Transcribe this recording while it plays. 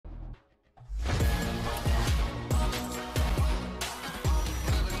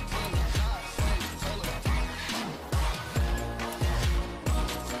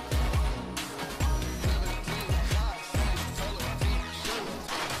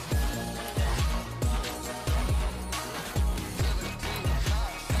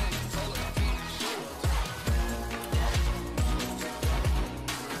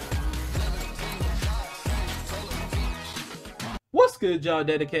What's good, y'all?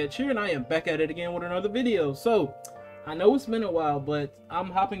 Dedicat here, and I am back at it again with another video. So, I know it's been a while, but I'm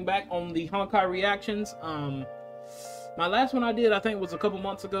hopping back on the Honkai reactions. My last one I did, I think, was a couple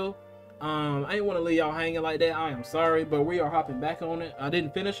months ago. I didn't want to leave y'all hanging like that. I am sorry, but we are hopping back on it. I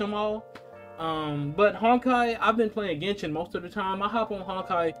didn't finish them all. But Honkai, I've been playing Genshin most of the time. I hop on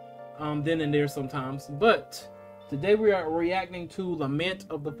Honkai then and there sometimes. But today we are reacting to Lament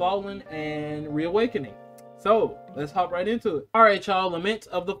of the Fallen and Reawakening. So, let's hop right into it. Alright, y'all, Lament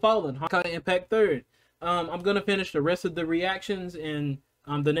of the Fallen, Honkai Impact 3rd. I'm going to finish the rest of the reactions in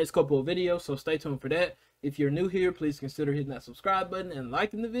the next couple of videos, so stay tuned for that. If you're new here, please consider hitting that subscribe button and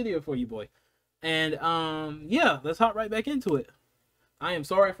liking the video for you, boy. And, yeah, let's hop right back into it. I am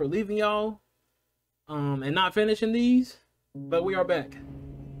sorry for leaving y'all and not finishing these, but we are back.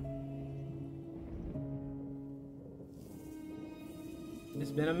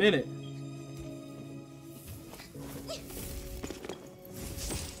 It's been a minute.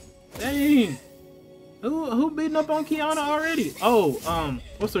 Dang! Who beating up on Kiana already? Oh,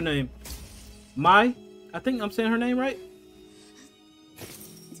 what's her name? Mai? I think I'm saying her name right.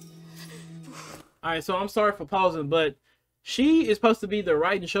 Alright, so I'm sorry for pausing, but she is supposed to be the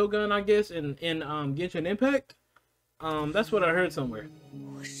Raiden Shogun, I guess, in Genshin Impact. That's what I heard somewhere.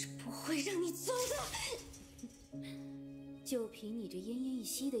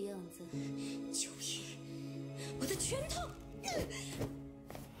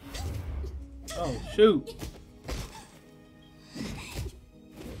 Oh, shoot.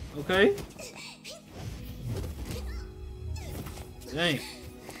 Okay. Dang.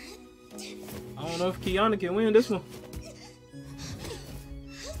 I don't know if Kiana can win this one.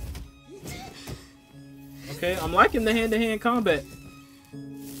 Okay, I'm liking the hand-to-hand combat.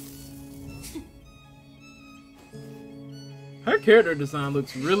 Her character design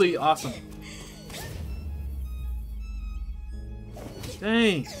looks really awesome.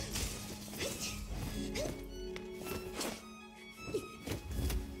 Dang.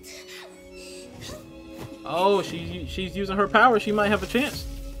 Oh, she's using her power. She might have a chance.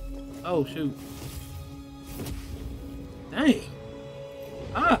 Oh, shoot. Dang.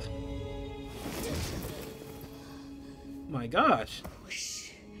 Ah. My gosh.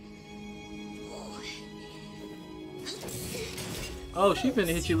 Oh, she finna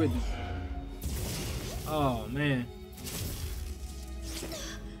hit you with this. Oh, man.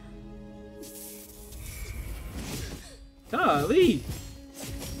 Golly.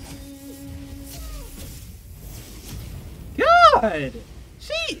 God.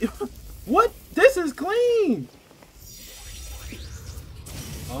 She. What? This is clean.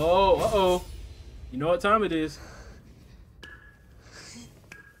 Oh, uh-oh. You know what time it is.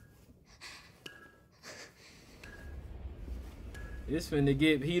 It's finna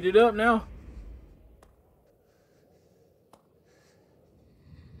get heated up now.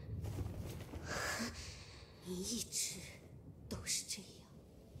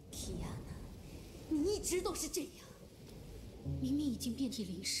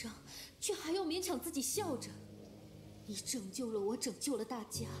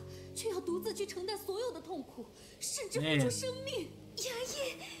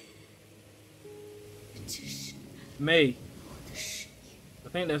 May. I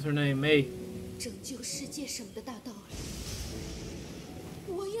think that's her name, May.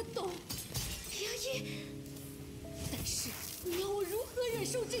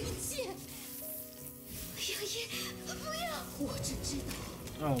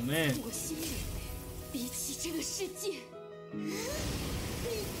 Oh man.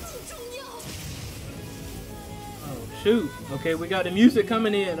 Oh shoot. Okay, we got the music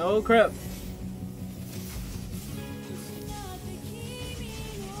coming in. Oh crap.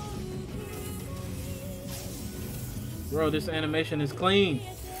 Bro, this animation is clean.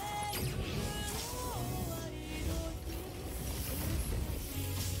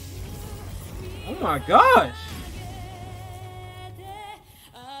 Oh my gosh.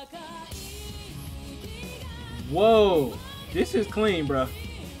 Whoa. This is clean, bro.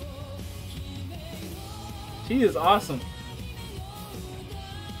 She is awesome.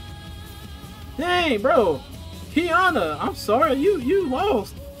 Dang, bro. Kiana, I'm sorry. You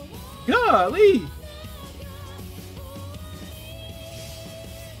lost. Golly.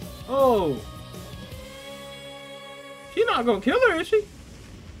 Oh, she's not gonna kill her, is she?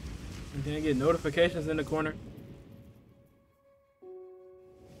 And then I get notifications in the corner.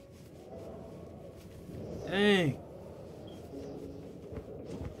 Dang.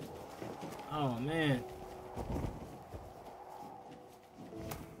 Oh man.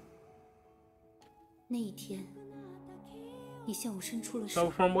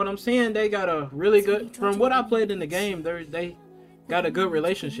 So from what I'm seeing, they got a really good. From what I played in the game, they got a good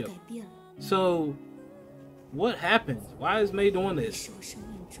relationship. So, what happened? Why is Mei doing this?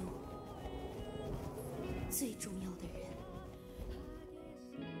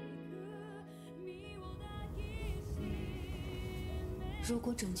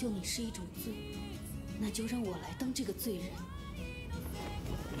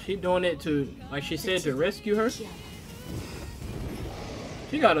 She doing it to, like she said, to rescue her? She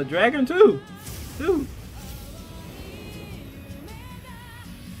got a dragon too. Dude.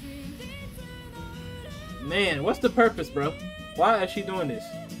 Man, what's the purpose, bro? Why is she doing this?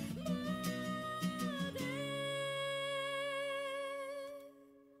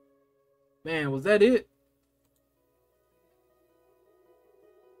 Man, was that it?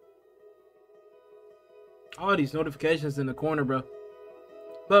 All these notifications in the corner, bro.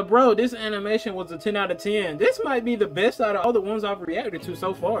 But bro, this animation was a 10 out of 10. This might be the best out of all the ones I've reacted to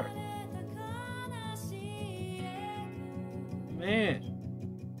so far. Man.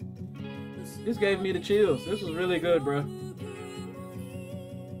 This gave me the chills. This was really good, bro.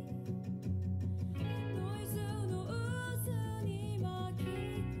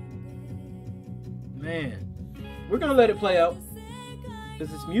 Man. We're gonna let it play out.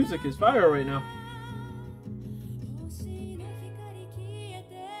 Because this music is fire right now.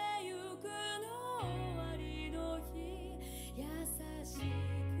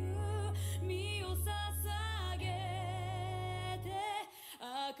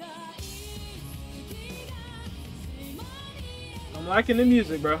 I'm liking the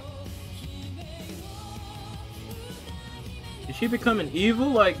music, bro. Is she becoming evil?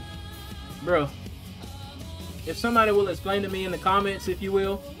 Like, bro, if somebody will explain to me in the comments, if you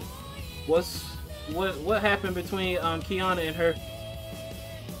will, what happened between Kiana and her.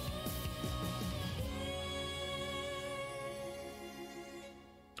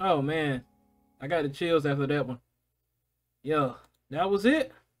 Oh man, I got the chills after that one. Yo, that was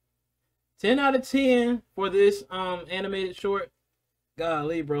it. 10 out of 10 for this animated short.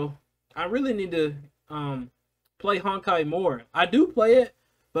 Golly, bro. I really need to play Honkai more. I do play it,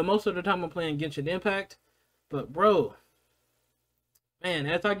 but most of the time I'm playing Genshin Impact. But bro, man,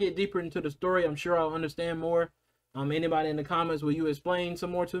 as I get deeper into the story, I'm sure I'll understand more. Anybody in the comments, will you explain some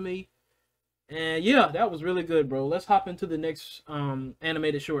more to me? And yeah, that was really good, bro. Let's hop into the next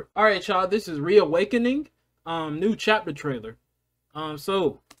animated short. All right, y'all, this is Reawakening, new chapter trailer.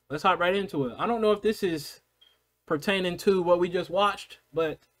 So let's hop right into it. I don't know if this is pertaining to what we just watched,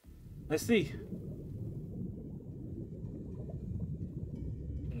 but let's see.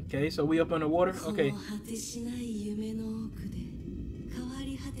 Okay, so we up underwater. Okay.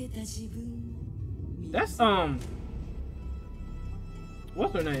 That's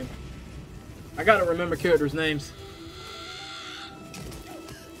what's her name? I gotta remember characters' names.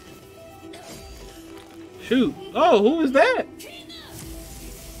 Shoot. Oh, who is that?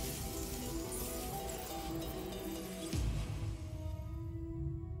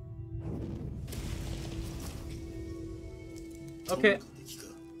 Okay.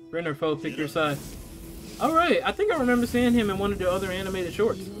 Renner foe, pick your side. Alright, I think I remember seeing him in one of the other animated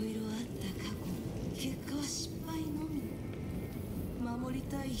shorts.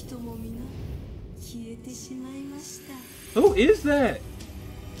 Who is that?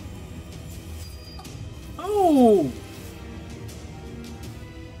 Oh!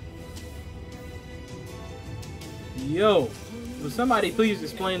 Yo, will somebody please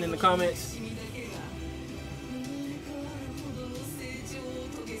explain in the comments?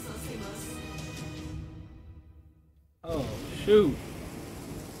 Oh, shoot.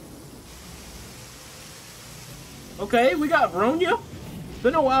 Okay, we got Bronya.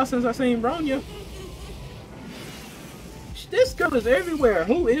 Been a while since I seen Bronya. This girl is everywhere.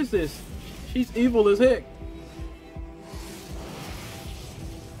 Who is this? She's evil as heck.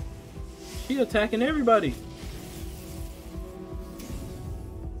 She attacking everybody.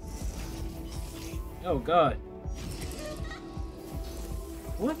 Oh God.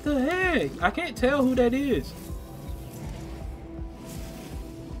 What the heck? I can't tell who that is.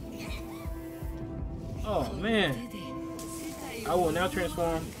 Oh man. I will now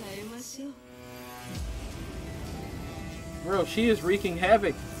transform. Bro, she is wreaking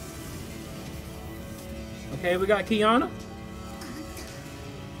havoc. Okay, we got Kiana.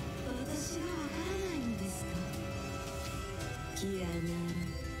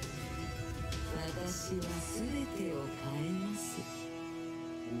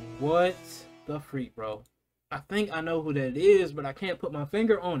 What the freak, bro? I think I know who that is, but I can't put my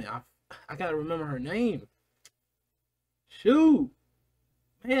finger on it. I gotta remember her name. Shoot.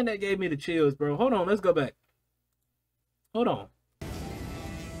 Man, that gave me the chills, bro. Hold on, let's go back. Hold on.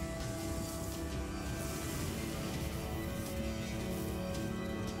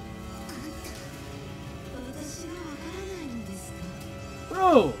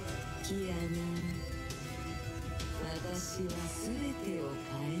 Oh.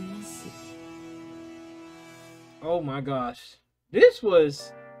 Oh my gosh. This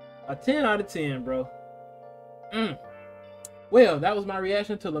was a 10 out of 10, bro. Well, that was my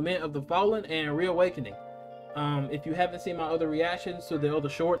reaction to Lament of the Fallen and Reawakening. If you haven't seen my other reactions to the other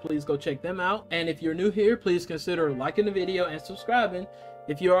short, please go check them out. And if you're new here, please consider liking the video and subscribing.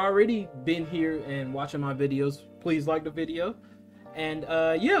 If you're already been here and watching my videos, please like the video. And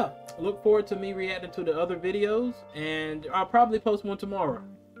yeah, look forward to me reacting to the other videos, and I'll probably post one tomorrow.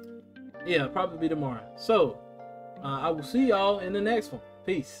 Yeah, probably tomorrow. So I will see y'all in the next one.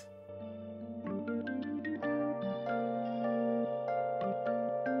 Peace.